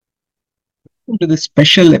welcome to this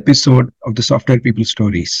special episode of the Software People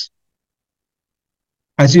Stories.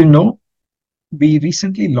 As you know, we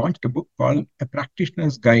recently launched a book called A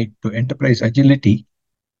Practitioner's Guide to Enterprise Agility,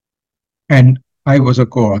 and I was a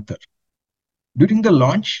co-author. During the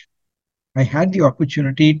launch, I had the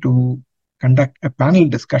opportunity to conduct a panel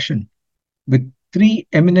discussion with three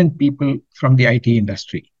eminent people from the IT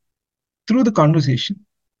industry. Through the conversation,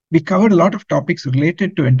 we covered a lot of topics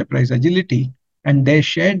related to enterprise agility, and they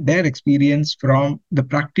shared their experience from the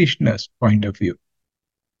practitioner's point of view.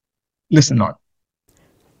 Listen on.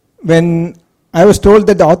 When I was told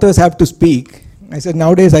that the authors have to speak, I said,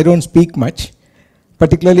 nowadays I don't speak much,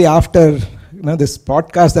 particularly after this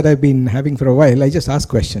podcast that I've been having for a while. I just ask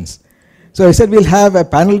questions. So I said, we'll have a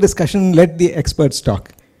panel discussion, let the experts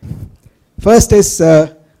talk. First is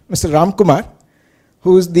Mr. Ramkumar,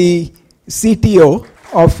 who's the CTO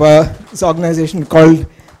of this organization called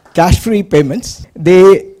Cashfree Payments.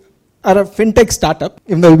 They are a fintech startup.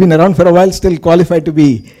 Even though they've been around for a while, still qualified to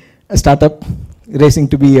be a startup, racing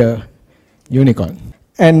to be a unicorn.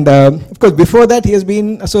 And of course, before that, he has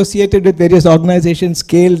been associated with various organizations,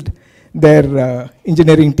 scaled their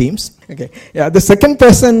engineering teams. Okay. Yeah. The second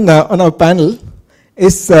person on our panel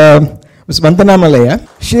is Ms. Vandana Malaiya.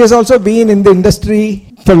 She has also been in the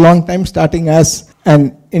industry for a long time, starting as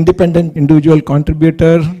an independent individual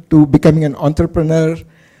contributor to becoming an entrepreneur,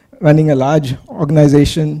 running a large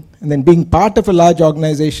organization, and then being part of a large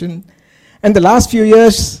organization. And the last few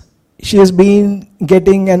years, she has been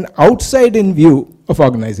getting an outside-in view of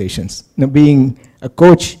organizations, being a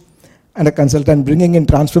coach and a consultant, bringing in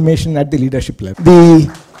transformation at the leadership level. The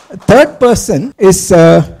third person is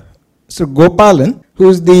Sir Gopalan, who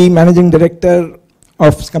is the managing director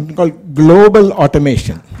of a company called Global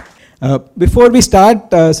Automation. Before we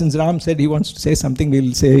start, since Ram said he wants to say something,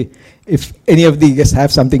 we'll say if any of the guests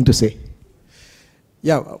have something to say.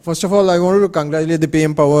 Yeah, first of all, I wanted to congratulate the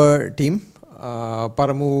PM Power team,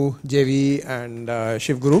 Paramu, JV, and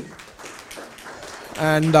Sivaguru.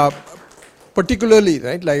 And particularly,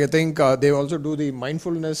 right, like I think they also do the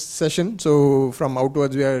mindfulness session. So from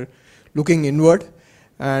outwards, we are looking inward.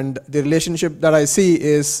 And the relationship that I see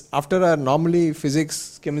is after our normally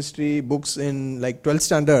physics, chemistry books in like 12th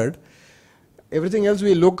standard, everything else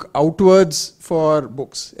we look outwards for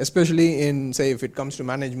books, especially in, say, if it comes to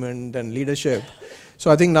management and leadership. So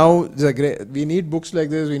I think now we need books like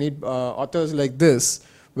this, we need authors like this,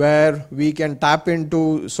 where we can tap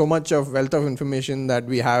into so much of wealth of information that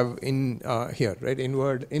we have in here, right,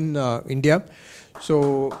 inward in India.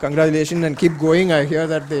 So congratulations and keep going. I hear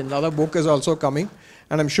that another book is also coming.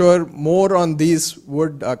 And I'm sure more on these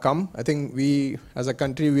would come. I think we, as a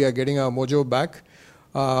country, we are getting our mojo back.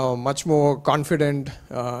 Much more confident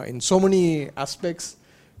in so many aspects.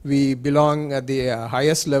 We belong at the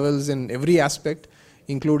highest levels in every aspect,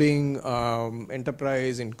 including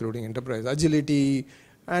enterprise agility,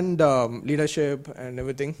 and leadership and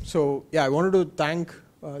everything. So yeah, I wanted to thank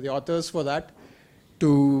the authors for that,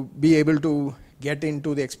 to be able to get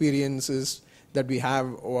into the experiences that we have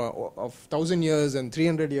of 1,000 years and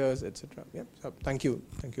 300 years, etc. Yeah, so thank you.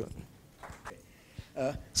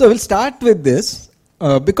 So we'll start with this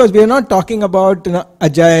because we are not talking about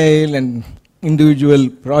agile and individual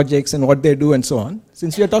projects and what they do and so on.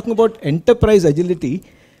 Since we are talking about enterprise agility,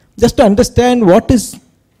 just to understand what is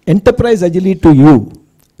enterprise agility to you,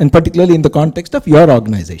 and particularly in the context of your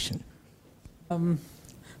organization.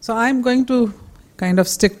 So I'm going to kind of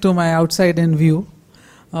stick to my outside-in view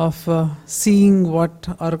of seeing what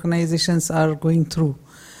organizations are going through.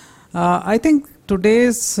 I think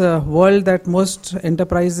today's world that most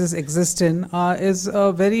enterprises exist in is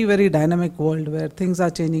a very, very dynamic world where things are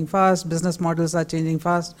changing fast, business models are changing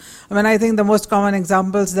fast. I mean, I think the most common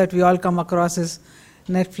examples that we all come across is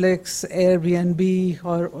Netflix, Airbnb,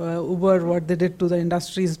 or Uber, what they did to the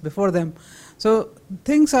industries before them. So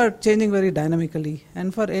things are changing very dynamically.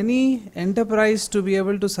 And for any enterprise to be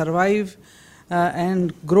able to survive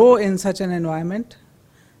and grow in such an environment,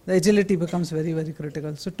 the agility becomes very, very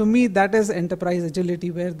critical. So to me, that is enterprise agility,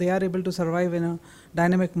 where they are able to survive in a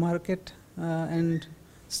dynamic market and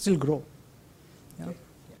still grow. Yeah.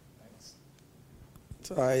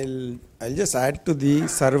 So I'll just add to the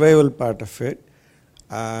survival part of it.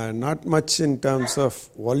 Not much in terms of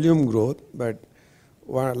volume growth, but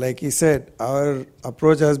like he said, our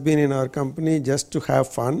approach has been in our company just to have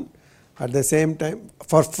fun. At the same time,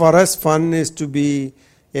 for us, fun is to be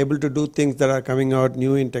able to do things that are coming out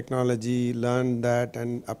new in technology, learn that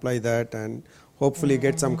and apply that, and hopefully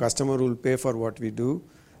get some customer who will pay for what we do.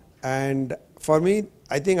 And for me,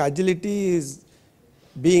 I think agility is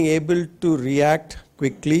being able to react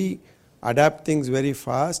quickly, adapt things very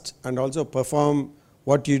fast, and also perform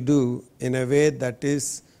what you do in a way that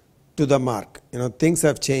is to the mark. Things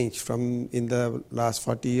have changed from in the last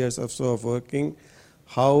 40 years or so of working.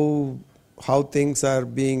 How things are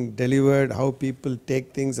being delivered, how people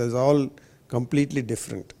take things is all completely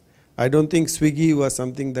different. I don't think Swiggy was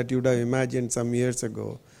something that you would have imagined some years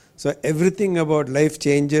ago. So everything about life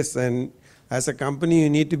changes, and as a company you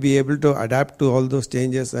need to be able to adapt to all those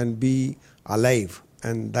changes and be alive.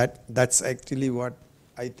 And that's actually what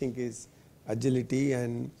I think is agility.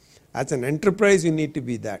 And as an enterprise you need to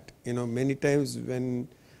be that. Many times when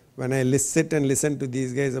I sit and listen to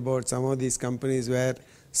these guys about some of these companies where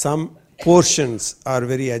some portions are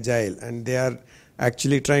very agile and they are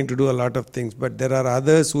actually trying to do a lot of things, but there are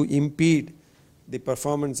others who impede the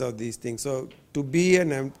performance of these things. So to be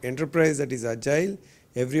an enterprise that is agile,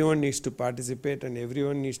 everyone needs to participate and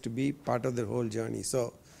everyone needs to be part of the whole journey.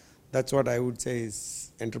 So that's what I would say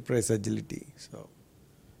is enterprise agility. So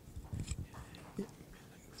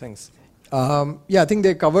thanks. I think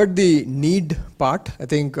they covered the need part. I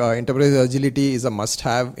think enterprise agility is a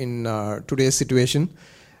must-have in today's situation.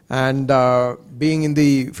 And being in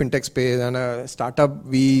the fintech space and a startup,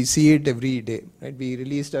 we see it every day. Right? We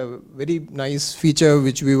released a very nice feature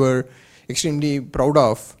which we were extremely proud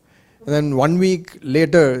of. And then 1 week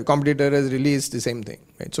later, competitor has released the same thing.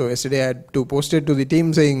 Right? So yesterday I had to post it to the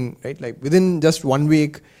team saying, right, like within just 1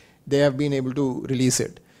 week, they have been able to release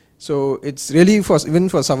it. So it's really even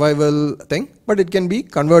for survival thing, but it can be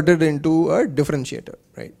converted into a differentiator.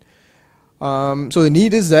 Right? So the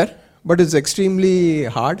need is there. But it's extremely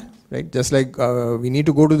hard, right? Just like we need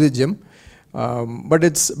to go to the gym, but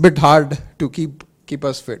it's a bit hard to keep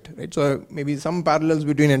us fit, right? So maybe some parallels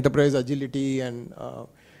between enterprise agility and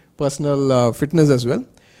personal fitness as well.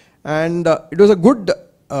 And it was a good,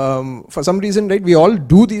 for some reason, right? We all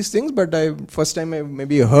do these things, but first time I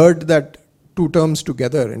maybe heard that two terms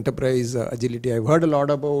together, enterprise agility. I've heard a lot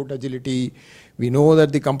about agility. We know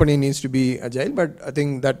that the company needs to be agile, but I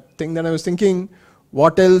think that thing that I was thinking,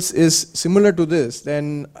 what else is similar to this?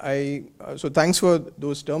 Then so thanks for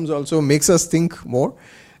those terms also, makes us think more.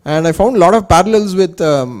 And I found a lot of parallels with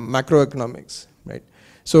macroeconomics, right?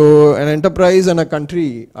 So an enterprise and a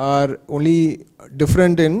country are only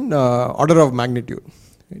different in order of magnitude.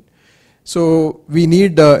 Right? So we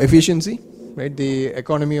need efficiency, right? The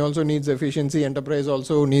economy also needs efficiency, enterprise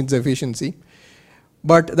also needs efficiency.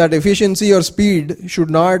 But that efficiency or speed should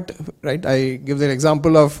not, right? I give the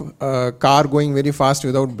example of a car going very fast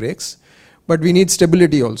without brakes. But we need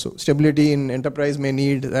stability also. Stability in enterprise may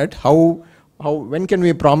need that. When can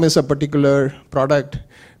we promise a particular product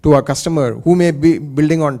to our customer who may be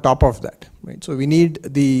building on top of that, right? So we need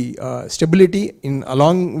the stability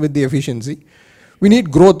along with the efficiency. We need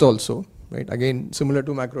growth also, right? Again, similar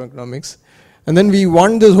to macroeconomics. And then we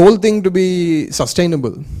want this whole thing to be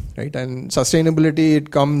sustainable, right? And sustainability,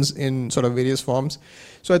 it comes in sort of various forms.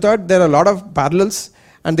 So I thought there are a lot of parallels,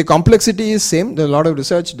 and the complexity is same. There's a lot of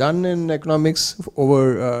research done in economics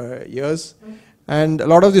over years, and a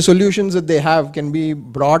lot of the solutions that they have can be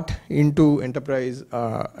brought into enterprise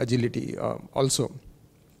agility also.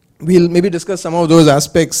 We'll maybe discuss some of those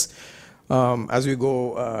aspects as we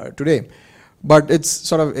go today. But it's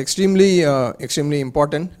sort of extremely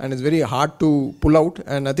important, and it's very hard to pull out.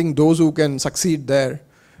 And I think those who can succeed there,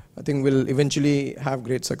 I think will eventually have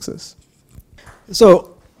great success.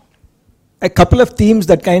 So a couple of themes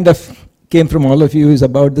that kind of came from all of you is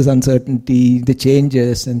about this uncertainty, the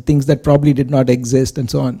changes, and things that probably did not exist, and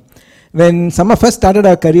so on. When some of us started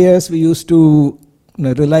our careers, we used to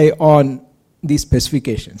rely on these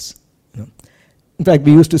specifications. In fact,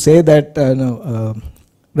 we used to say that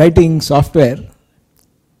writing software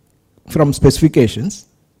from specifications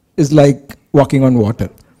is like walking on water.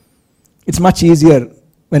 It's much easier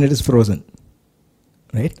when it is frozen,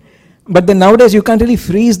 right? But then nowadays you can't really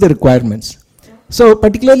freeze the requirements. So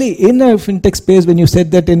particularly in a fintech space, when you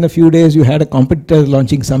said that in a few days you had a competitor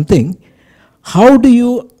launching something, how do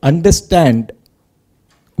you understand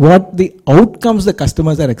what the outcomes the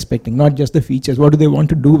customers are expecting, not just the features? What do they want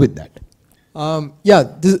to do with that?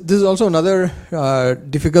 This is also another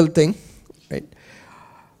difficult thing, right?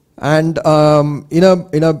 And in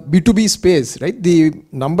a B2B space, right, the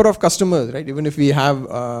number of customers, right, even if we have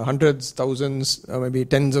hundreds, thousands, maybe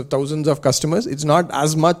tens of thousands of customers, it's not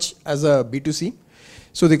as much as a B2C.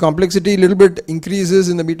 So the complexity a little bit increases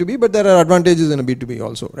in the B2B, but there are advantages in a B2B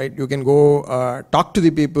also, right? You can go talk to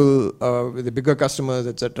the people with the bigger customers,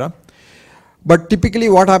 etc. But typically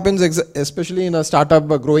what happens, especially in a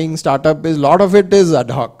startup, a growing startup, is a lot of it is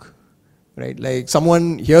ad hoc, right? Like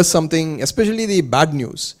someone hears something, especially the bad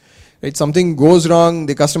news, right? Something goes wrong,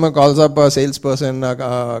 the customer calls up a salesperson,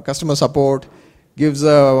 customer support, gives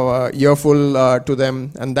a earful to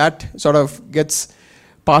them, and that sort of gets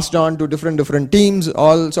passed on to different teams,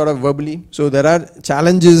 all sort of verbally. So there are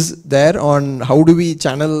challenges there on how do we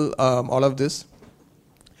channel all of this.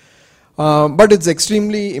 But it's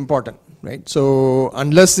extremely important, right? So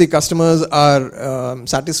unless the customers are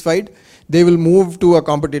satisfied, they will move to a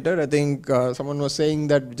competitor. I think someone was saying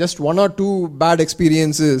that just 1 or 2 bad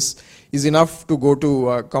experiences is enough to go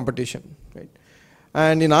to competition, right?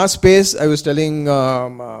 And in our space, I was telling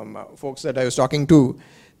folks that I was talking to,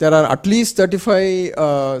 there are at least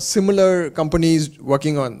 35 similar companies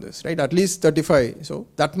working on this, right? At least 35. So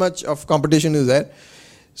that much of competition is there.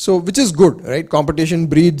 So which is good, right? Competition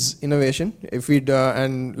breeds innovation. If we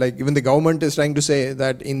and like even the government is trying to say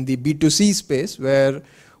that in the B2C space where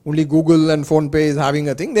only Google and PhonePe is having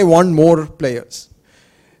a thing, they want more players.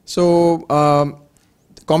 So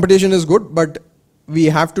competition is good, but we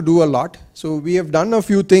have to do a lot. So we have done a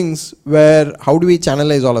few things where how do we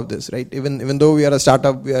channelize all of this, right? Even though we are a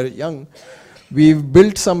startup, we are young, we've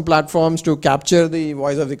built some platforms to capture the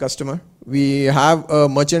voice of the customer. We have a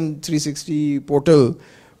Merchant 360 portal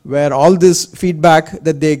where all this feedback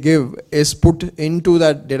that they give is put into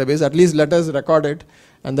that database. At least let us record it,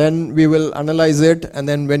 and then we will analyze it, and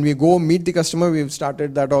then when we go meet the customer, we've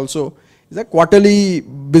started that also. It's a quarterly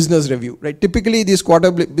business review, right? Typically this quarter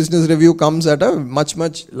business review comes at a much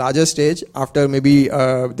larger stage after maybe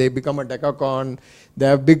they become a decacon, they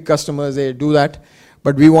have big customers, they do that.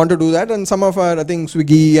 But we want to do that, and some of our, I think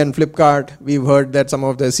Swiggy and Flipkart, we've heard that some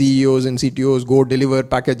of the CEOs and CTOs go deliver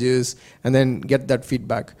packages and then get that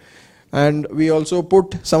feedback. And we also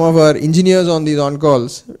put some of our engineers on these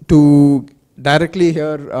on-calls to directly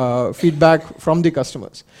hear feedback from the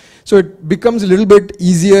customers. So it becomes a little bit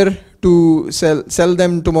easier to sell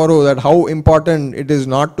them tomorrow that how important it is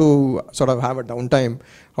not to sort of have a downtime,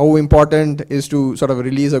 how important is to sort of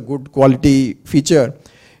release a good quality feature,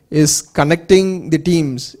 is connecting the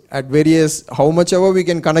teams at various, how much ever we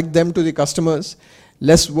can connect them to the customers,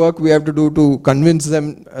 less work we have to do to convince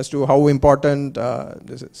them as to how important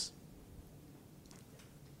this is.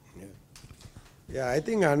 Yeah, I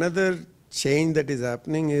think another change that is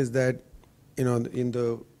happening is that, in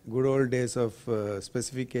the good old days of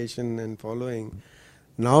specification and following,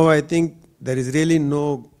 now I think there is really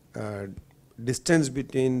no distance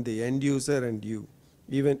between the end user and you.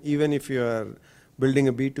 Even if you are building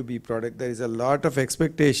a B2B product, there is a lot of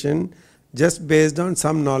expectation just based on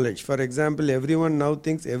some knowledge. For example, everyone now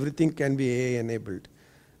thinks everything can be AI enabled,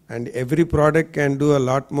 and every product can do a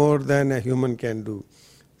lot more than a human can do.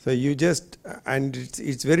 So and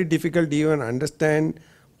it's very difficult to even understand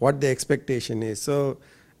what the expectation is. So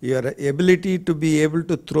your ability to be able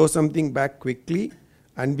to throw something back quickly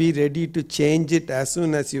and be ready to change it as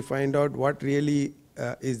soon as you find out what really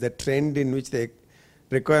is the trend in which the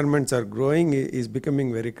requirements are growing is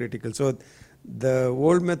becoming very critical. So the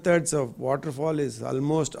old methods of waterfall is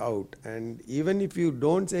almost out, and even if you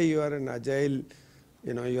don't say you are an agile,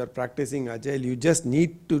 you are practicing agile, you just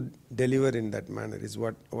need to deliver in that manner is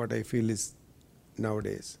what I feel is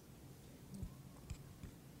nowadays.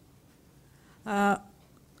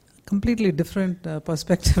 Completely different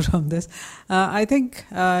perspective from this. I think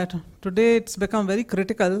today it's become very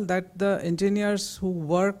critical that the engineers who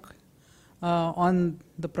work on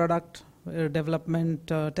the product development,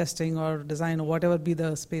 testing or design or whatever be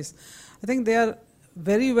the space, I think they are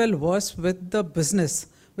very well versed with the business,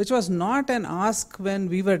 which was not an ask when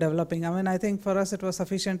we were developing. I mean, I think for us it was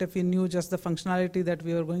sufficient if we knew just the functionality that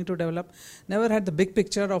we were going to develop, never had the big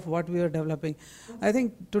picture of what we were developing. I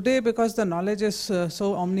think today, because the knowledge is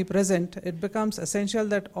so omnipresent, it becomes essential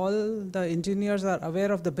that all the engineers are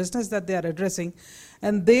aware of the business that they are addressing,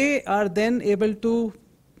 and they are then able to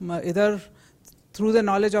either through the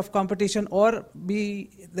knowledge of competition or be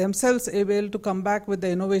themselves able to come back with the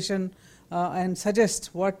innovation and suggest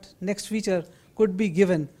what next feature could be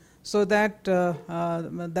given, so that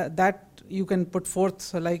that you can put forth,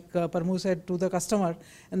 so like Parmu said, to the customer,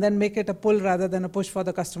 and then make it a pull rather than a push for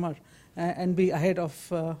the customer, and be ahead of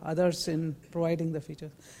others in providing the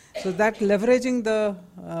features. So that leveraging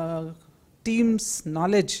the team's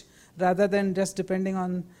knowledge rather than just depending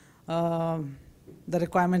on the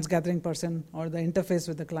requirements gathering person or the interface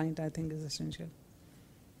with the client, I think is essential.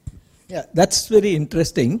 Yeah, that's very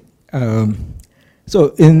interesting.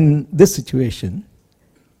 So in this situation,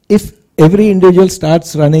 if every individual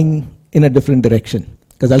starts running in a different direction,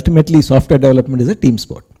 because ultimately software development is a team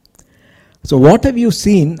sport. So what have you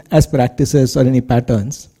seen as practices or any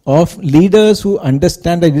patterns of leaders who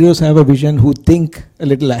understand that leaders have a vision, who think a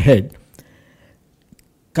little ahead,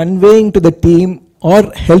 conveying to the team or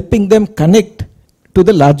helping them connect to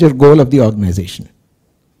the larger goal of the organization?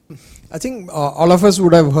 I think all of us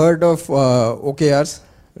would have heard of OKRs,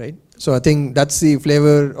 right? So I think that's the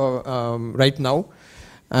flavor right now.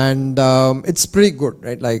 And it's pretty good,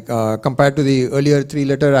 right? Like compared to the earlier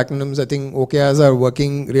 3-letter acronyms, I think OKRs are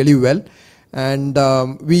working really well. And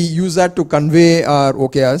we use that to convey our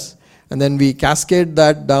OKRs. And then we cascade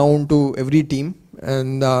that down to every team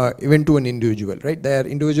and even to an individual, right? Their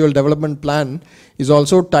individual development plan is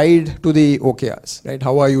also tied to the OKRs, right?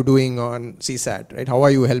 How are you doing on CSAT, right? How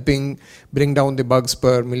are you helping bring down the bugs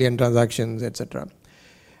per million transactions, etc.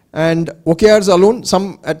 And OKRs alone,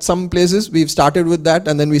 at some places we've started with that,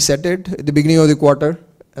 and then we set it at the beginning of the quarter,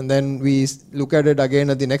 and then we look at it again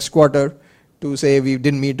at the next quarter to say we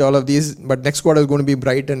didn't meet all of these, but next quarter is going to be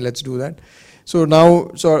bright and let's do that. So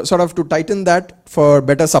now, sort of to tighten that for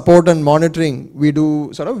better support and monitoring, we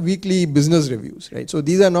do sort of weekly business reviews, right? So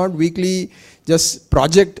these are not weekly just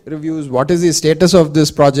project reviews. What is the status of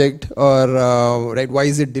this project, or right? Why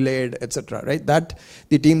is it delayed, etc. Right? That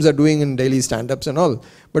the teams are doing in daily stand-ups and all.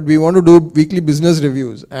 But we want to do weekly business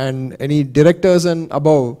reviews, and any directors and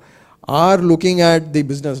above are looking at the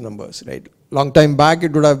business numbers, right? Long time back,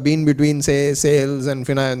 it would have been between, say, sales and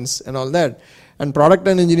finance and all that. And product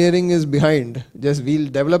and engineering is behind. Just we'll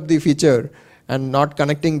develop the feature and not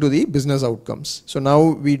connecting to the business outcomes. So now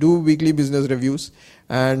we do weekly business reviews,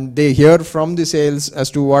 and they hear from the sales as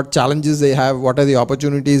to what challenges they have, what are the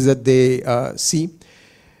opportunities that they see.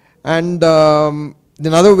 And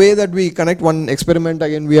another way that we connect, one experiment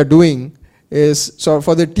again we are doing, is so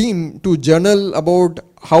for the team to journal about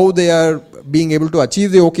how they are being able to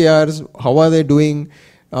achieve the OKRs, how are they doing,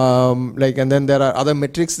 and then there are other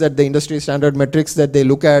metrics, that the industry standard metrics that they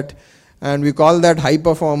look at, and we call that high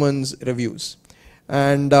performance reviews.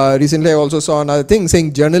 And recently I also saw another thing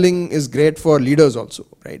saying journaling is great for leaders also,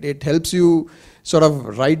 right? It helps you sort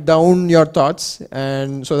of write down your thoughts,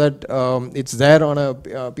 and so that it's there on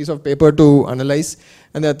a piece of paper to analyze.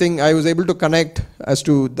 And the thing I was able to connect as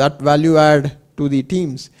to that value add to the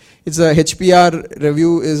teams. It's a HPR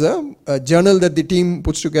review, is a journal that the team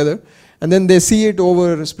puts together, and then they see it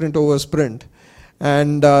over sprint.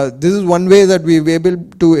 And this is one way that we're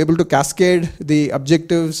able to cascade the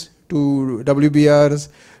objectives to WBRs,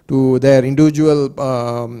 to their individual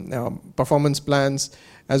performance plans,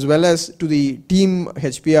 as well as to the team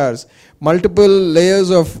HPRs. Multiple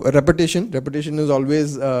layers of repetition. Repetition is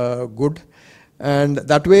always good. And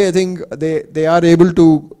that way, I think they are able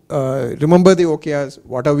to remember the OKRs,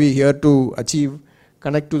 what are we here to achieve,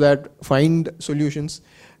 connect to that, find solutions.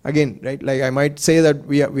 Again, right, like I might say that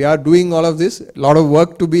we are doing all of this, a lot of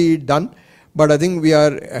work to be done, but I think we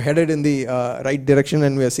are headed in the right direction,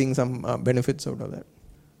 and we are seeing some benefits out of that.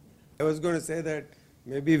 I was going to say that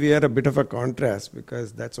maybe we are a bit of a contrast,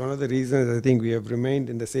 because that's one of the reasons I think we have remained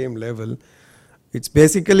in the same level. It's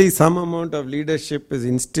basically some amount of leadership is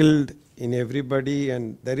instilled in everybody,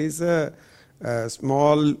 and there is a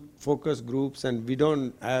small focus groups, and we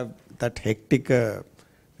don't have that hectic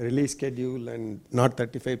release schedule and not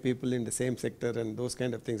 35 people in the same sector and those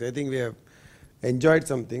kind of things. I think we have enjoyed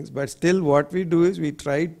some things, but still what we do is we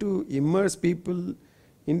try to immerse people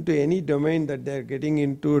into any domain that they're getting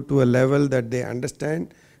into to a level that they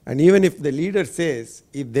understand. And even if the leader says,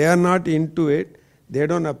 if they are not into it, they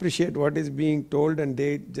don't appreciate what is being told, and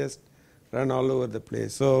they just run all over the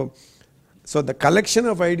place. So the collection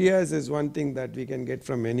of ideas is one thing that we can get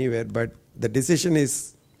from anywhere, but the decision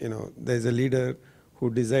is, there's a leader who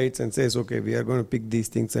decides and says, okay, we are going to pick these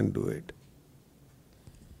things and do it.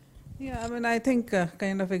 Yeah, I mean, I think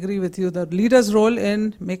kind of agree with you. The leader's role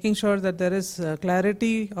in making sure that there is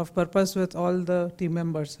clarity of purpose with all the team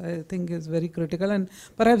members, I think is very critical, and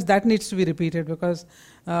perhaps that needs to be repeated, because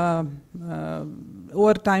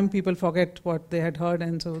over time people forget what they had heard,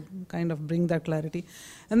 and so kind of bring that clarity.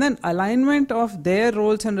 And then alignment of their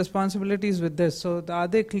roles and responsibilities with this. So are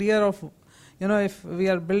they clear of, if we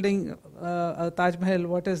are building a Taj Mahal,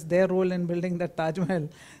 what is their role in building that Taj Mahal?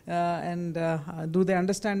 And do they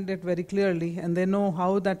understand it very clearly? And they know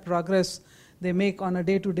how that progress they make on a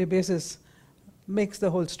day-to-day basis makes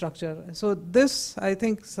the whole structure. So this, I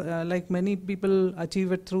think, like many people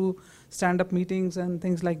achieve it through stand-up meetings and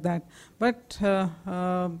things like that. But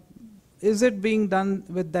is it being done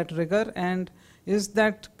with that rigor? And is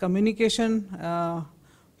that communication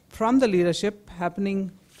from the leadership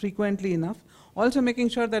happening frequently enough? Also making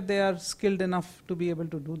sure that they are skilled enough to be able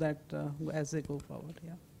to do that as they go forward.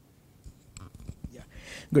 Yeah.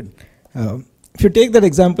 Good. If you take that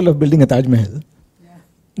example of building a Taj Mahal,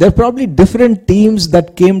 there are probably different teams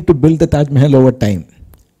that came to build the Taj Mahal over time.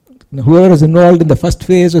 Whoever was involved in the first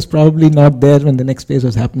phase was probably not there when the next phase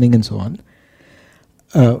was happening, and so on.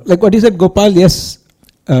 Like what you said, Gopal, yes,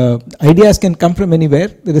 ideas can come from anywhere.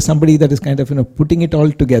 There is somebody that is kind of putting it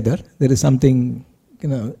all together. There is something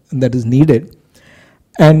that is needed.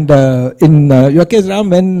 And in your case, Ram,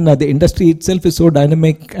 when the industry itself is so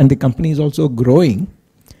dynamic and the company is also growing,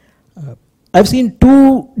 I've seen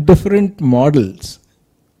two different models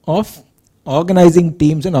of organizing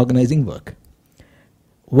teams and organizing work.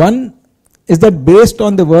 One is that based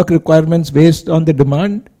on the work requirements, based on the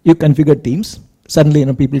demand, you configure teams.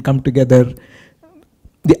 Suddenly, people come together.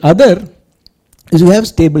 The other is you have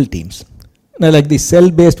stable teams. Like the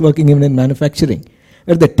cell-based working even in manufacturing,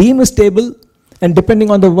 where the team is stable, and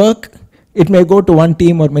depending on the work, it may go to one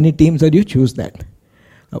team or many teams, or you choose that.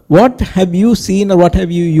 What have you seen, or what have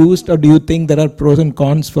you used, or do you think there are pros and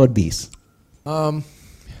cons for these?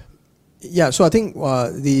 Yeah, so I think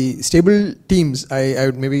the stable teams, I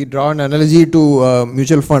would maybe draw an analogy to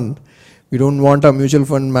mutual fund. We don't want a mutual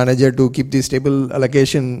fund manager to keep the stable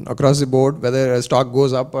allocation across the board, whether a stock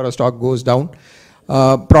goes up or a stock goes down.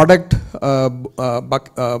 Product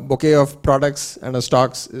bouquet of products and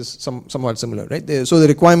stocks is somewhat similar, right? So the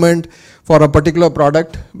requirement for a particular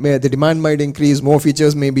product, the demand might increase, more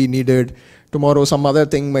features may be needed. Tomorrow some other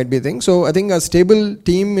thing might be thing. So I think a stable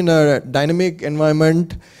team in a dynamic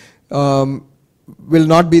environment will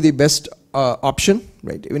not be the best option,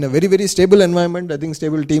 right? In a very, very stable environment, I think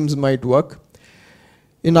stable teams might work.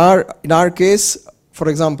 In our case, for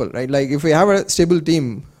example, right, like if we have a stable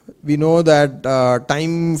team, we know that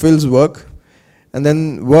time fills work, and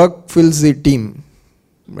then work fills the team,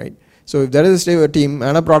 right? So if there is a stable team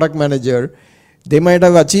and a product manager, they might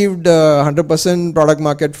have achieved 100% product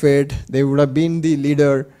market fit, they would have been the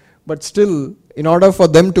leader, but still, in order for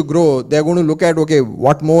them to grow, they are going to look at, okay,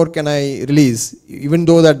 what more can I release, even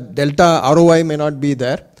though that delta ROI may not be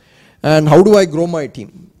there, and how do I grow my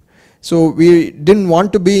team? So we didn't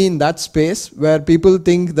want to be in that space where people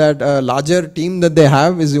think that a larger team that they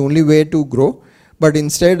have is the only way to grow, but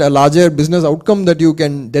instead a larger business outcome that you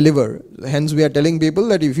can deliver. Hence we are telling people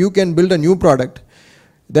that if you can build a new product,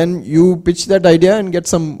 then you pitch that idea and get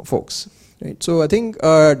some folks. Right? So I think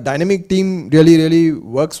a dynamic team really, really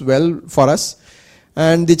works well for us.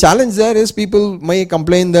 And the challenge there is people may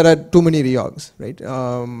complain there are too many reorgs, right?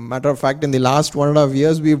 Matter of fact, in the last 1.5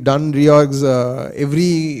 years, we've done reorgs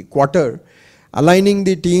every quarter, aligning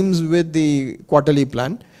the teams with the quarterly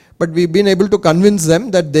plan. But we've been able to convince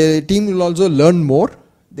them that the team will also learn more.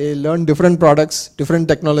 They learn different products, different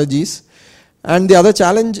technologies. And the other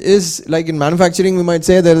challenge is, like in manufacturing, we might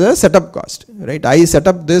say there is a setup cost, right? I set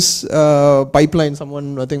up this pipeline.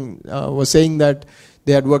 Someone, I think, was saying that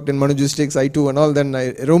they had worked in monogistics, I2 and all. Then I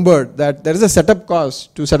remembered that there is a setup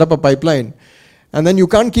cost to set up a pipeline. And then you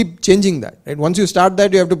can't keep changing that, right? Once you start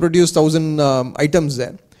that, you have to produce 1,000 items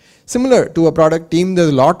there. Similar to a product team, there's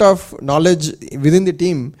a lot of knowledge within the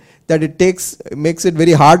team that makes it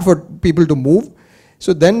very hard for people to move.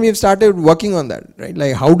 So then we've started working on that, right?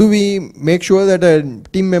 Like how do we make sure that a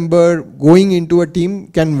team member going into a team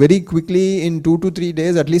can very quickly in 2 to 3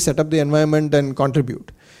 days at least set up the environment and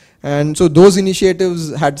contribute. And so those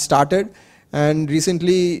initiatives had started, and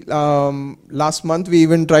recently last month we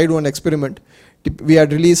even tried one experiment. We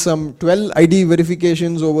had released some 12 ID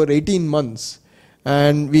verifications over 18 months,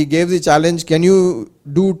 and we gave the challenge, can you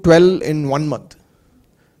do 12 in 1 month?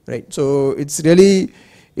 Right. So it's really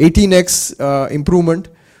 18x improvement.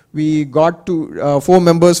 We got to 4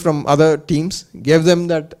 members from other teams, gave them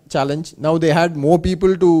that challenge. Now they had more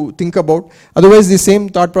people to think about. Otherwise the same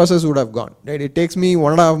thought process would have gone. Right? It takes me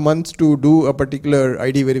 1.5 months to do a particular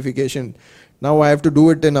ID verification. Now I have to do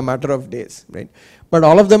it in a matter of days. Right? But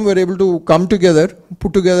all of them were able to come together,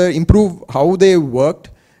 put together, improve how they worked,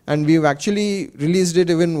 and we've actually released it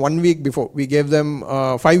even 1 week before. We gave them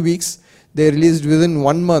 5 weeks. They released within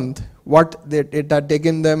 1 month what it had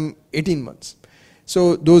taken them 18 months.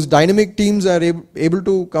 So those dynamic teams are able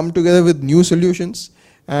to come together with new solutions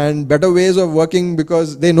and better ways of working,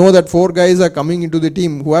 because they know that 4 guys are coming into the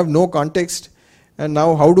team who have no context, and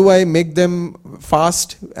now how do I make them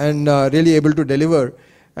fast and really able to deliver,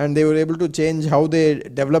 and they were able to change how they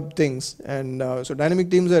develop things. And so dynamic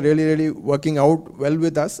teams are really, really working out well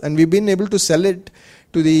with us, and we've been able to sell it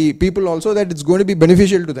to the people also that it's going to be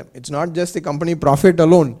beneficial to them. It's not just the company profit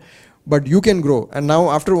alone, but you can grow. And now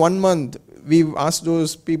after 1 month, we've asked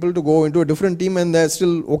those people to go into a different team, and they're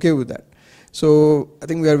still okay with that. So I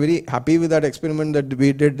think we are very happy with that experiment that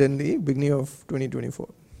we did in the beginning of 2024.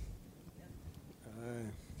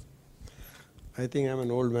 I think I'm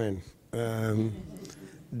an old man.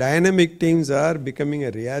 Dynamic teams are becoming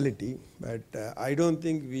a reality, but I don't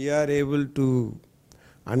think we are able to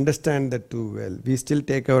understand that too well. We still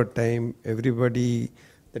take our time. Everybody,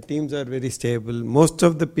 the teams are very stable. Most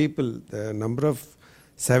of the people, the number of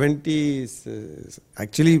 70 is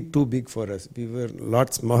actually too big for us. We were a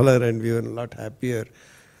lot smaller and we were a lot happier.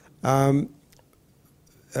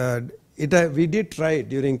 We did try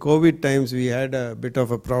during COVID times. We had a bit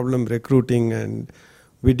of a problem recruiting, and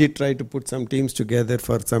we did try to put some teams together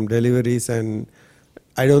for some deliveries, and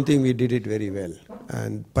I don't think we did it very well.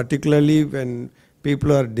 And particularly when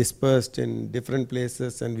people are dispersed in different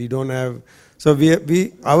places and we don't have, so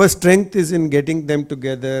our strength is in getting them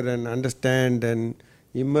together and understand and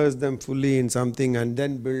immerse them fully in something and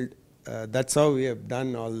then build. That's how we have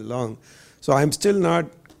done all along. So I'm still not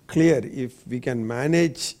clear if we can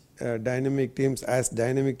manage dynamic teams as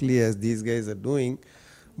dynamically as these guys are doing,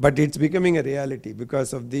 but it's becoming a reality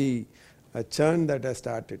because of the churn that has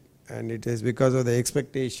started, and it is because of the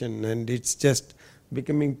expectation, and it's just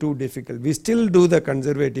becoming too difficult. We still do the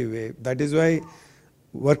conservative way. That is why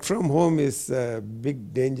work from home is a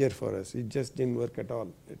big danger for us. It just didn't work at all.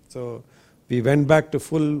 So we went back to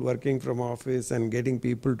full working from office and getting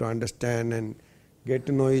people to understand and get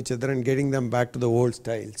to know each other and getting them back to the old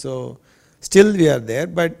style. So still we are there,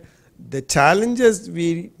 but the challenges,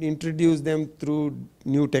 we introduce them through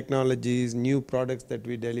new technologies, new products that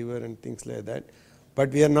we deliver and things like that.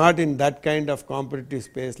 But we are not in that kind of competitive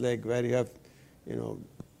space like where you have,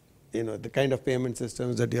 the kind of payment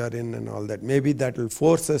systems that you are in and all that. Maybe that will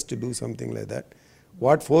force us to do something like that.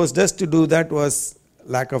 What forced us to do that was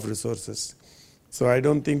lack of resources. So I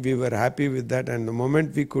don't think we were happy with that, and the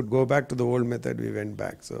moment we could go back to the old method, we went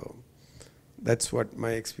back. So that's what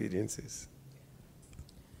my experience is.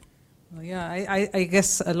 Yeah, I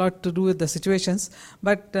guess a lot to do with the situations.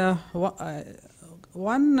 But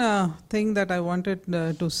one thing that I wanted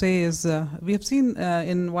to say is we have seen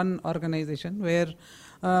in one organization where,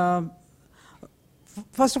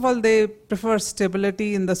 first of all, they prefer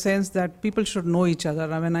stability in the sense that people should know each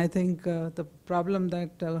other. I mean, I think the problem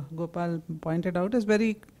that Gopal pointed out is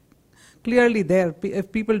very clearly there.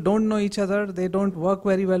 If people don't know each other, they don't work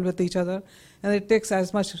very well with each other, and it takes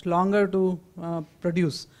as much longer to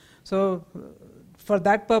produce. So for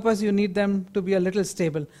that purpose, you need them to be a little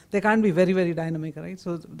stable. They can't be very, very dynamic, right?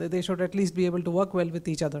 So they should at least be able to work well with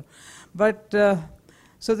each other. But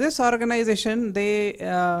so this organization, they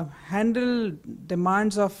handle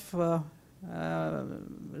demands of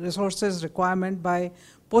resources requirement by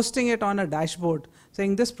posting it on a dashboard,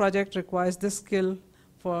 saying this project requires this skill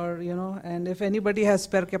for, and if anybody has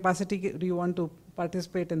spare capacity, do you want to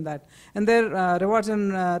participate in that? And their rewards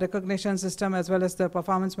and recognition system as well as the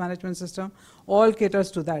performance management system all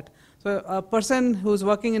caters to that. So a person who's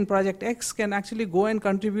working in project X can actually go and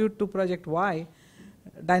contribute to project Y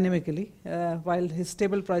dynamically while his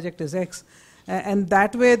stable project is X. And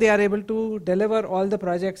that way they are able to deliver all the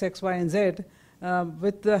projects X, Y, and Z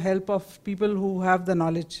with the help of people who have the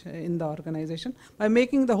knowledge in the organization, by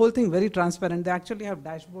making the whole thing very transparent. They actually have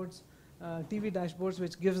dashboards, TV dashboards,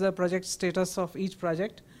 which gives the project status of each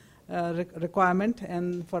project requirement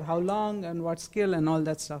and for how long and what skill and all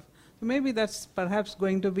that stuff. So maybe that's perhaps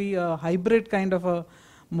going to be a hybrid kind of a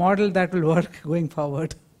model that will work going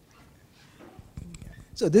forward.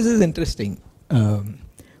 So this is interesting.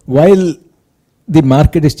 While the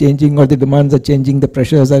market is changing or the demands are changing, the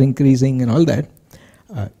pressures are increasing and all that,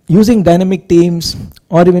 using dynamic teams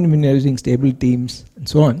or even when you're using stable teams and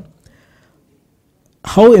so on,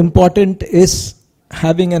 how important is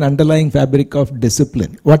having an underlying fabric of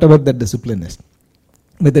discipline, whatever that discipline is,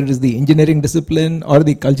 whether it is the engineering discipline or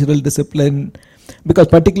the cultural discipline, because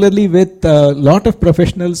particularly with a lot of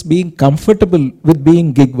professionals being comfortable with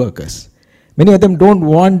being gig workers, many of them don't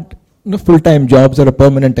want full-time jobs or a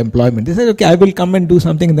permanent employment. They say, okay, I will come and do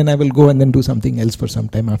something and then I will go and then do something else for some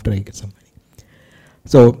time after I get some money.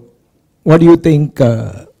 So what do you think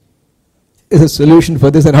is a solution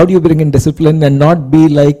for this, and how do you bring in discipline and not be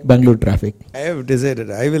like Bangalore traffic? I have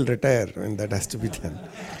decided I will retire when that has to be done.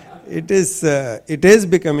 It is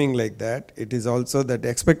becoming like that. It is also that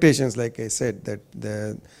expectations, like I said, that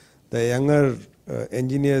the younger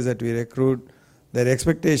engineers that we recruit, their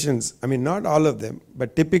expectations, I mean, not all of them,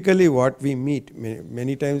 but typically what we meet,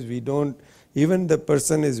 many times we don't, even the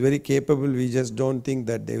person is very capable, we just don't think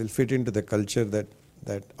that they will fit into the culture that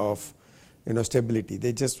of stability.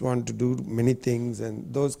 They just want to do many things,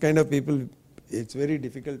 and those kind of people, it's very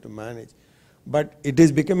difficult to manage. But it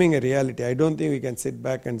is becoming a reality. I don't think we can sit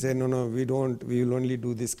back and say, no, we will only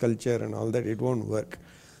do this culture and all that. It won't work.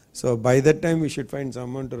 So by that time, we should find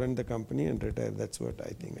someone to run the company and retire. That's what I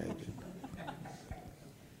think I will.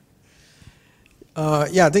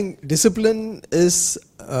 I think discipline is,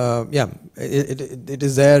 it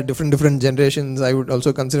is there, different generations. I would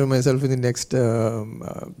also consider myself in the next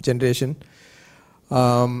generation.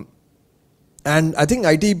 And I think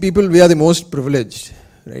IT people, we are the most privileged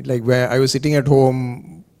right? Like where I was sitting at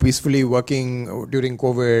home peacefully working during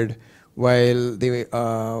COVID, while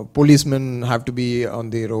the policemen have to be on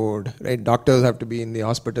the road, right? Doctors have to be in the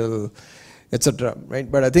hospital, etc.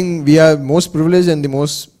 Right? But I think we are most privileged and the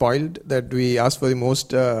most spoiled that we ask for the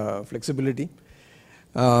most flexibility.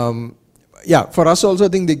 Yeah, for us also, I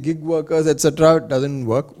think the gig workers, etc., doesn't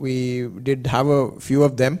work. We did have a few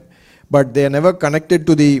of them, but they are never connected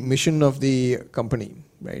to the mission of the company,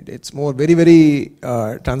 right? It's more very, very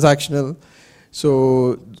transactional.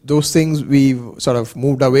 So those things we've sort of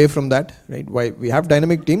moved away from that, right? Why we have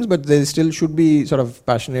dynamic teams, but they still should be sort of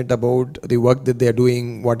passionate about the work that they are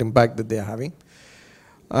doing, what impact that they are having.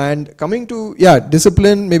 And coming to,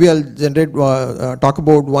 discipline, maybe I'll talk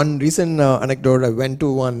about one recent anecdote. I went to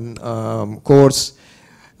one course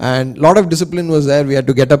and a lot of discipline was there. We had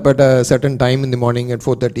to get up at a certain time in the morning at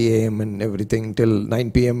 4:30 a.m. and everything till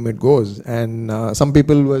 9 p.m. it goes. And some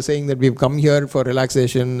people were saying that we've come here for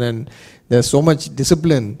relaxation and there's so much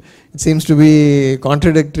discipline. It seems to be a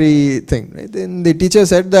contradictory thing. Right? Then the teacher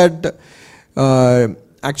said that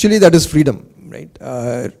actually that is freedom. Right,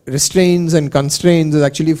 restraints and constraints is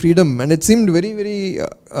actually freedom, and it seemed very, very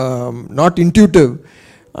not intuitive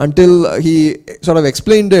until he sort of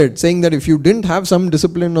explained it, saying that if you didn't have some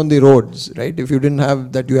discipline on the roads, right, if you didn't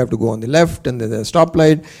have that you have to go on the left and there's a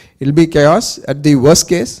stoplight, it'll be chaos at the worst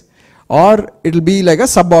case, or it'll be like a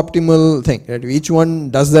suboptimal thing. Right? Each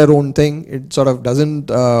one does their own thing. It sort of doesn't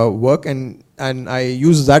work, and I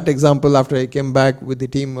used that example after I came back with the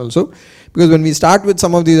team also, because when we start with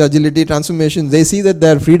some of these agility transformations, they see that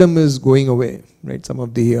their freedom is going away, right? Some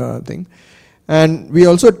of the thing, and we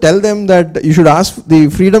also tell them that you should ask the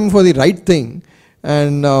freedom for the right thing,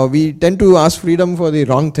 and we tend to ask freedom for the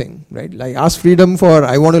wrong thing, right? Like ask freedom for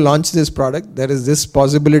I want to launch this product, there is this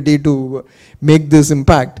possibility to make this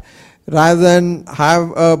impact, rather than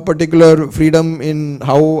have a particular freedom in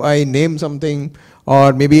how I name something.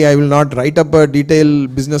 Or maybe I will not write up a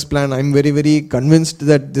detailed business plan. I'm very, very convinced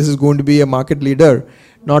that this is going to be a market leader,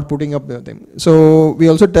 not putting up the thing. So we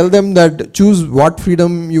also tell them that choose what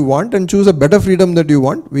freedom you want and choose a better freedom that you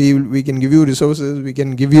want. We can give you resources, we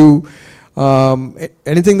can give you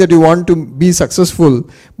anything that you want to be successful,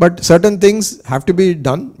 but certain things have to be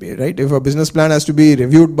done, right? If a business plan has to be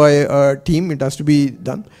reviewed by a team, it has to be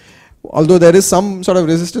done. Although there is some sort of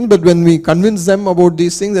resistance, but when we convince them about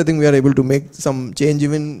these things, I think we are able to make some change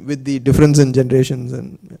even with the difference in generations.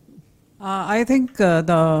 And I think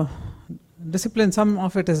the discipline, some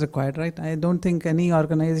of it is required, right? I don't think any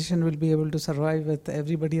organization will be able to survive with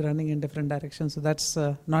everybody running in different directions, so that's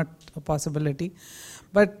not a possibility.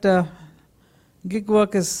 But gig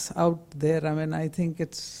work is out there. I mean, I think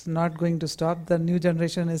it's not going to stop. The new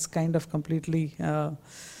generation is kind of completely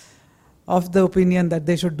of the opinion that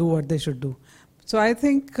they should do what they should do. So I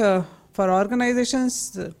think for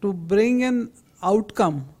organizations to bring in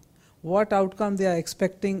outcome, what outcome they are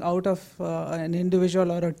expecting out of an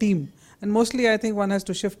individual or a team. And mostly I think one has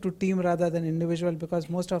to shift to team rather than individual, because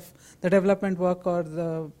most of the development work or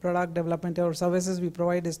the product development or services we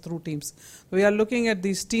provide is through teams. We are looking at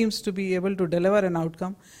these teams to be able to deliver an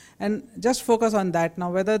outcome and just focus on that.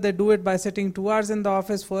 Now whether they do it by sitting 2 hours in the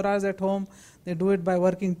office, 4 hours at home, they do it by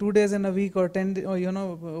working 2 days in a week or 10, or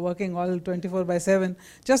working all 24/7,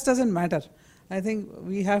 just doesn't matter. I think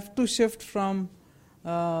we have to shift from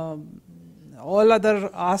all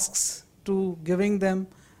other asks to giving them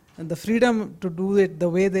the freedom to do it the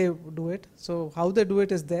way they do it. So how they do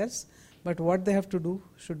it is theirs, but what they have to do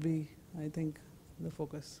should be, I think, the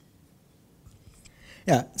focus.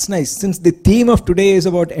 Yeah, it's nice. Since the theme of today is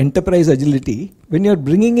about enterprise agility, when you're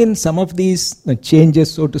bringing in some of these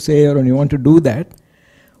changes, so to say, or when you want to do that,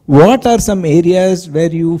 what are some areas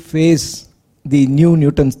where you face the new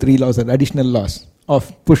Newton's 3 laws or additional laws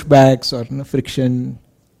of pushbacks or friction,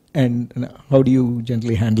 and how do you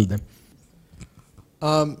generally handle them?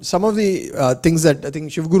 Some of the things that I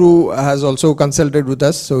think Sivaguru has also consulted with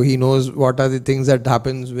us, so he knows what are the things that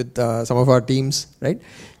happens with some of our teams, right?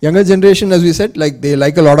 Younger generation, as we said, like they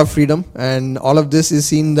like a lot of freedom, and all of this is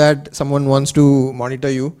seen that someone wants to monitor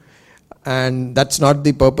you, and that's not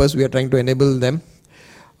the purpose. We are trying to enable them.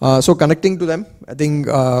 So connecting to them, I think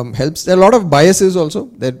helps. There are a lot of biases also.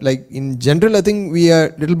 That like in general, I think we are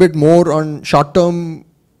a little bit more on short-term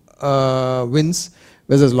wins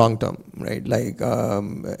versus long term, right? Like,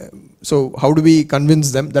 so how do we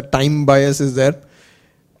convince them that time bias is there?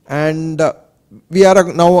 And we are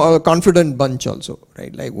now a confident bunch also,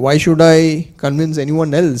 right? Like, why should I convince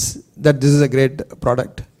anyone else that this is a great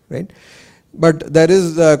product, right? But there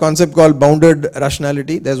is a concept called bounded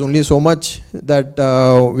rationality. There's only so much that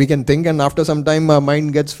we can think, and after some time our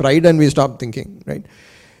mind gets fried and we stop thinking, right?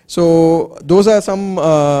 So those are some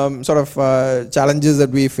sort of challenges that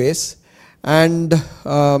we face. And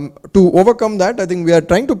to overcome that, I think we are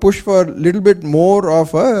trying to push for a little bit more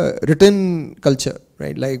of a written culture,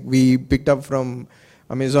 right? Like we picked up from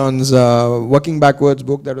Amazon's Working Backwards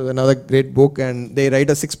book. That was another great book, and they write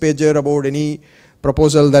a 6-pager about any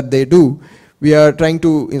proposal that they do. We are trying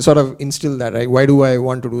to sort of instill that, right? Why do I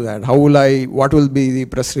want to do that? How will I, what will be the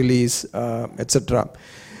press release, etc.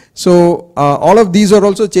 So all of these are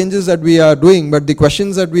also changes that we are doing, but the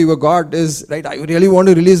questions that we were got is, right, I really want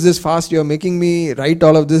to release this fast, you're making me write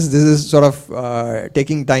all of this is sort of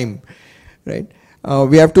taking time, right?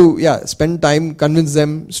 We have to, spend time, convince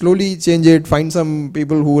them, slowly change it, find some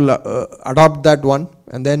people who will adopt that one,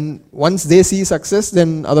 and then once they see success,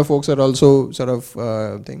 then other folks are also sort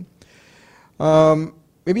of thing.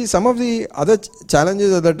 Maybe some of the other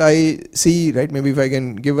challenges that I see, right, maybe if I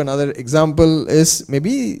can give another example, is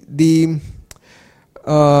maybe the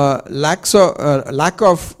lack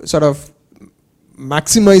of sort of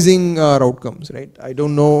maximizing our outcomes, right? I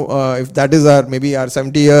don't know if that is maybe our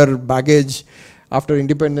 70-year baggage after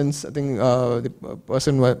independence. I think the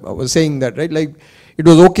person was saying that, right, like it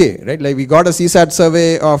was okay, right, like we got a CSAT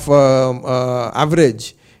survey of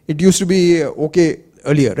average. It used to be okay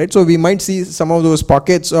earlier, right? So we might see some of those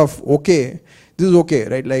pockets of okay, this is okay,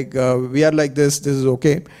 right? Like we are like this is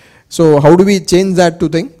okay. So how do we change that to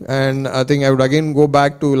thing? And I think I would again go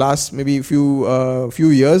back to last maybe few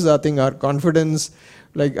years. I think our confidence,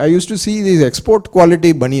 like I used to see these export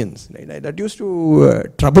quality bunions, right? That used to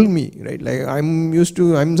trouble me, right? Like I'm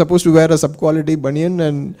supposed to wear a sub quality bunion,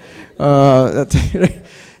 and right?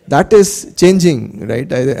 That is changing,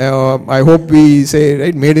 right? I hope we say,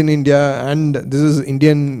 right, made in India, and this is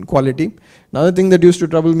Indian quality. Another thing that used to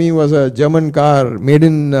trouble me was a German car made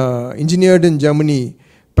in, engineered in Germany,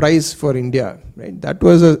 price for India, right? That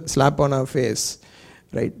was a slap on our face,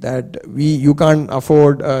 right? That you can't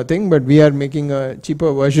afford a thing, but we are making a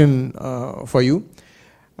cheaper version for you.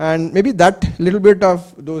 And maybe that little bit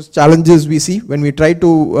of those challenges we see when we try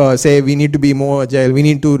to say we need to be more agile, we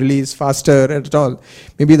need to release faster at all.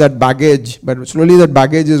 Maybe that baggage, but slowly that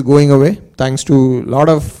baggage is going away thanks to a lot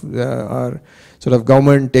of our sort of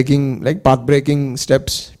government taking like path-breaking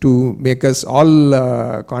steps to make us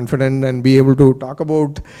all confident and be able to talk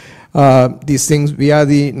about these things. We are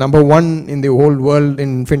the number one in the whole world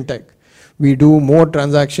in fintech. We do more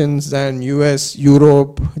transactions than US,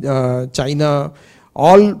 Europe, China,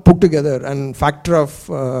 all put together, and factor of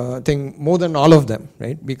thing more than all of them,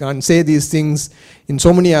 right? We can't say these things in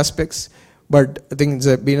so many aspects, but I think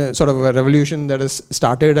it's been a sort of a revolution that has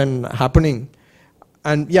started and happening.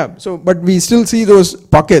 And but we still see those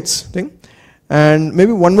pockets thing. And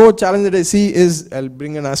maybe one more challenge that I see is, I'll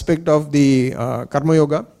bring an aspect of the Karma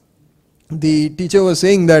Yoga. The teacher was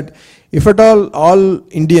saying that if at all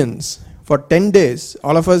Indians for 10 days,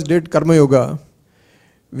 all of us did Karma Yoga,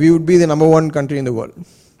 we would be the number one country in the world,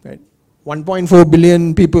 right? 1.4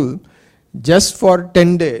 billion people just for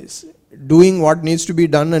 10 days doing what needs to be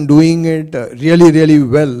done and doing it really, really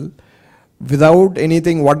well without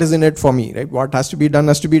anything, what is in it for me, right? What has to be done,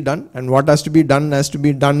 and what has to be done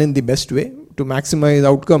in the best way to maximize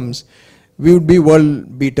outcomes. We would be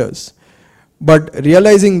world beaters. But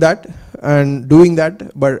realizing that and doing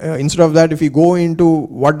that, but instead of that, if we go into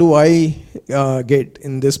what do I get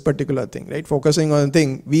in this particular thing, right? Focusing on a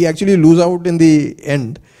thing, we actually lose out in the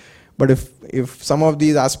end. But if some of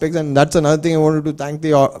these aspects, and that's another thing I wanted to thank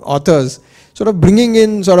the authors, sort of bringing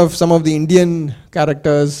in sort of some of the Indian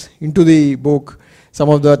characters into the book, some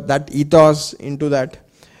of that ethos into that.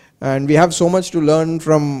 And we have so much to learn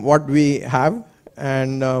from what we have.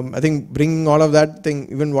 And I think bringing all of that thing,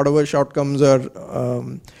 even whatever shortcomings or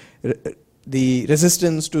the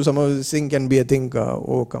resistance to some of this thing can be, I think,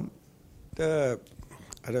 overcome.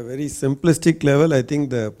 At a very simplistic level, I think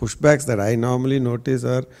the pushbacks that I normally notice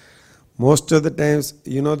are most of the times,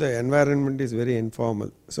 the environment is very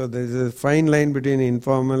informal. So there is a fine line between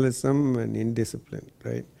informalism and indiscipline,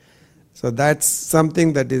 right? So that's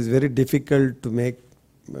something that is very difficult to make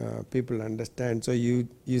people understand. So you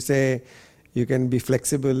say you can be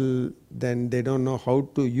flexible, then they don't know how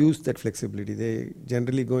to use that flexibility. They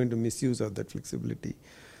generally go into misuse of that flexibility.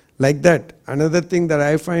 Like that. Another thing that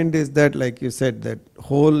I find is that, like you said, that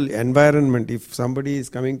whole environment, if somebody is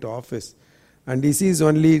coming to office and he sees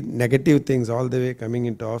only negative things all the way coming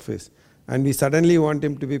into office, and we suddenly want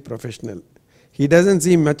him to be professional. He doesn't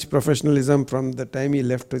see much professionalism from the time he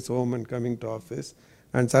left his home and coming to office.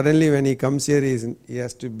 And suddenly when he comes here, he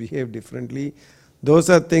has to behave differently.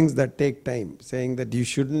 Those are things that take time, saying that you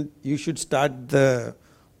should start the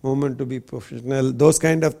moment to be professional. Those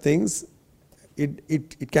kind of things,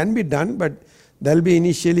 it can be done, but there'll be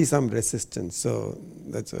initially some resistance. So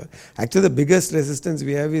that's actually the biggest resistance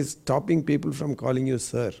we have is stopping people from calling you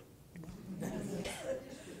sir.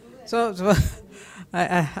 So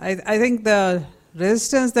I think the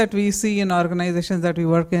resistance that we see in organizations that we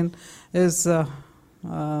work in is to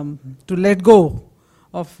let go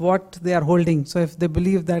of what they are holding. So if they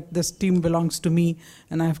believe that this team belongs to me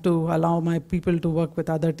and I have to allow my people to work with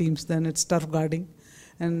other teams, then it's turf guarding.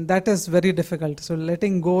 And that is very difficult. So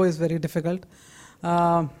letting go is very difficult.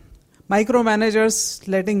 Micromanagers,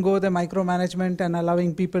 letting go the micromanagement and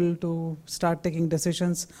allowing people to start taking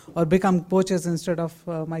decisions or become coaches instead of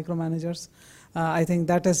micromanagers. I think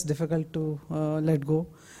that is difficult to let go.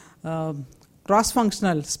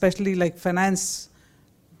 Cross-functional, especially like finance,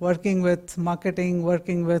 working with marketing,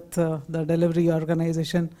 working with the delivery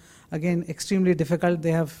organization, again, extremely difficult.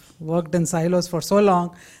 They have worked in silos for so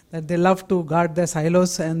long that they love to guard their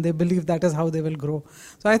silos and they believe that is how they will grow.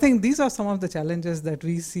 So I think these are some of the challenges that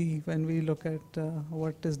we see when we look at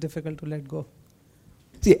what is difficult to let go.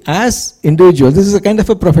 See, as individuals, this is a kind of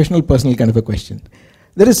a professional, personal kind of a question.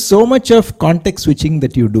 There is so much of context switching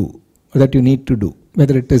that you do, or that you need to do,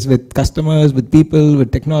 whether it is with customers, with people,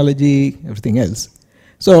 with technology, everything else.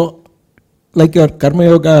 So, like your Karma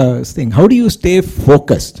Yoga thing, how do you stay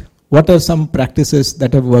focused? What are some practices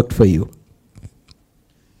that have worked for you?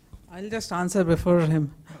 I'll just answer before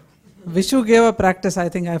him. Vishu gave a practice, I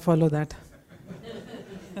think I follow that.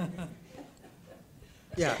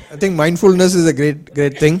 Yeah, I think mindfulness is a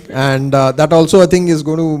great thing, and that also I think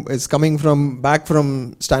is coming back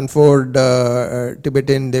from Stanford,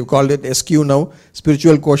 Tibetan. They've called it SQ now,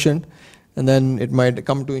 spiritual quotient, and then it might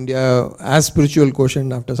come to India as spiritual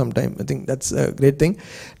quotient after some time. I think that's a great thing.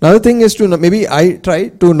 Another thing is to maybe I try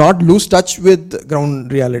to not lose touch with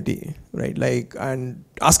ground reality, right? Like, and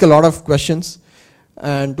ask a lot of questions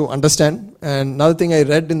and to understand. And another thing I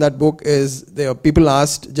read in that book is people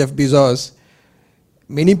asked Jeff Bezos,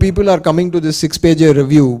 many people are coming to this 6-page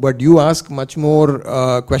review, but you ask much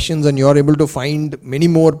more questions and you're able to find many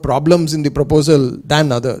more problems in the proposal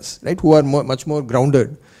than others, right, who are much more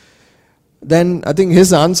grounded. Then I think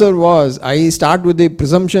his answer was, I start with the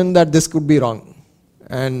presumption that this could be wrong.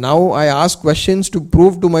 And now I ask questions to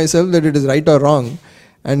prove to myself that it is right or wrong.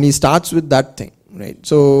 And he starts with that thing, right?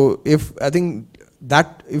 So if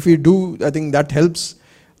we do, I think that helps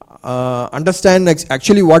understand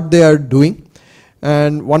actually what they are doing.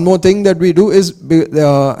 And one more thing that we do is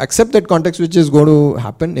accept that context which is going to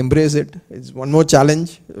happen, embrace it. It's one more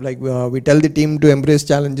challenge. Like we tell the team to embrace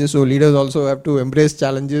challenges, so leaders also have to embrace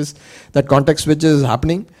challenges, that context which is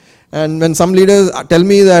happening. And when some leaders tell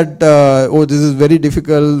me that, this is very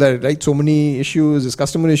difficult, that right, so many issues, this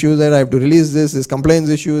customer issues there, I have to release this compliance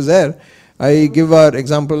issue is there. I give our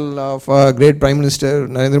example of our great Prime Minister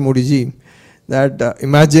Narendra Modi ji. That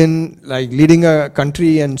imagine like leading a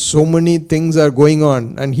country and so many things are going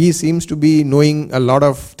on and he seems to be knowing a lot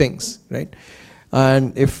of things, right?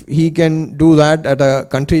 And if he can do that at a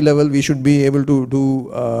country level, we should be able to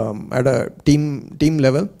do at a team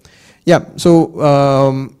level. Yeah,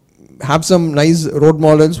 so have some nice role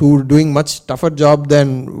models who are doing much tougher job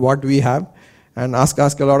than what we have, and ask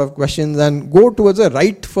a lot of questions and go towards a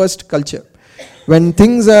right first culture. When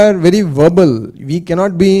things are very verbal, we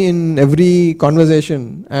cannot be in every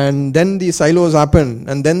conversation, and then the silos happen,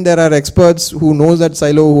 and then there are experts who knows that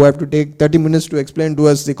silo who have to take 30 minutes to explain to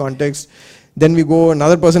us the context. Then we go,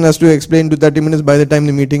 another person has to explain to 30 minutes by the time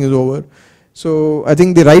the meeting is over. So I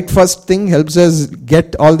think the right first thing helps us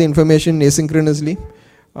get all the information asynchronously,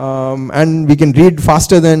 and we can read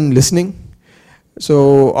faster than listening.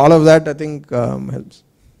 So all of that I think helps.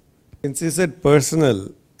 Since you said personal,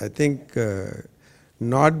 I think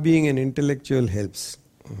not being an intellectual helps,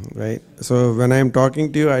 right? So when I'm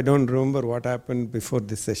talking to you, I don't remember what happened before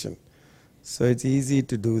this session. So it's easy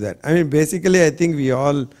to do that. I mean, basically, I think we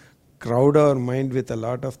all crowd our mind with a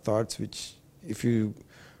lot of thoughts, which if you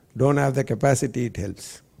don't have the capacity, it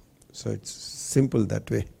helps. So it's simple that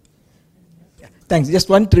way. Thanks. Just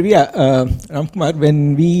one trivia, Ramkumar,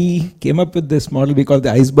 when we came up with this model, we call it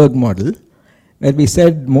the iceberg model, where we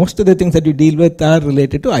said most of the things that you deal with are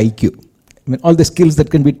related to IQ. I mean, all the skills that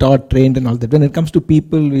can be taught, trained and all that. When it comes to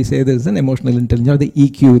people, we say there is an emotional intelligence, or the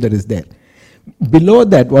EQ that is there. Below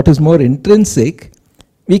that, what is more intrinsic,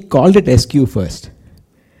 we called it SQ first.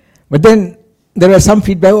 But then there was some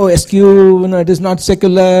feedback, SQ, it is not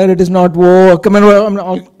secular, it is not woke,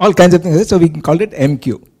 all kinds of things. So we called it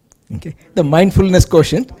MQ. Okay, the mindfulness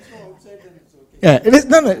quotient. Yeah, it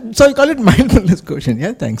is, so we call it mindfulness quotient.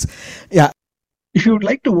 Yeah, thanks. Yeah. If you would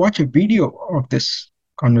like to watch a video of this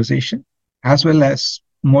conversation, as well as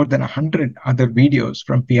more than 100 other videos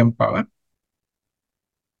from PM Power,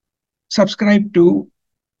 subscribe to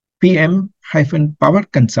PM-Power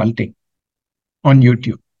Consulting on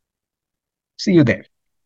YouTube. See you there.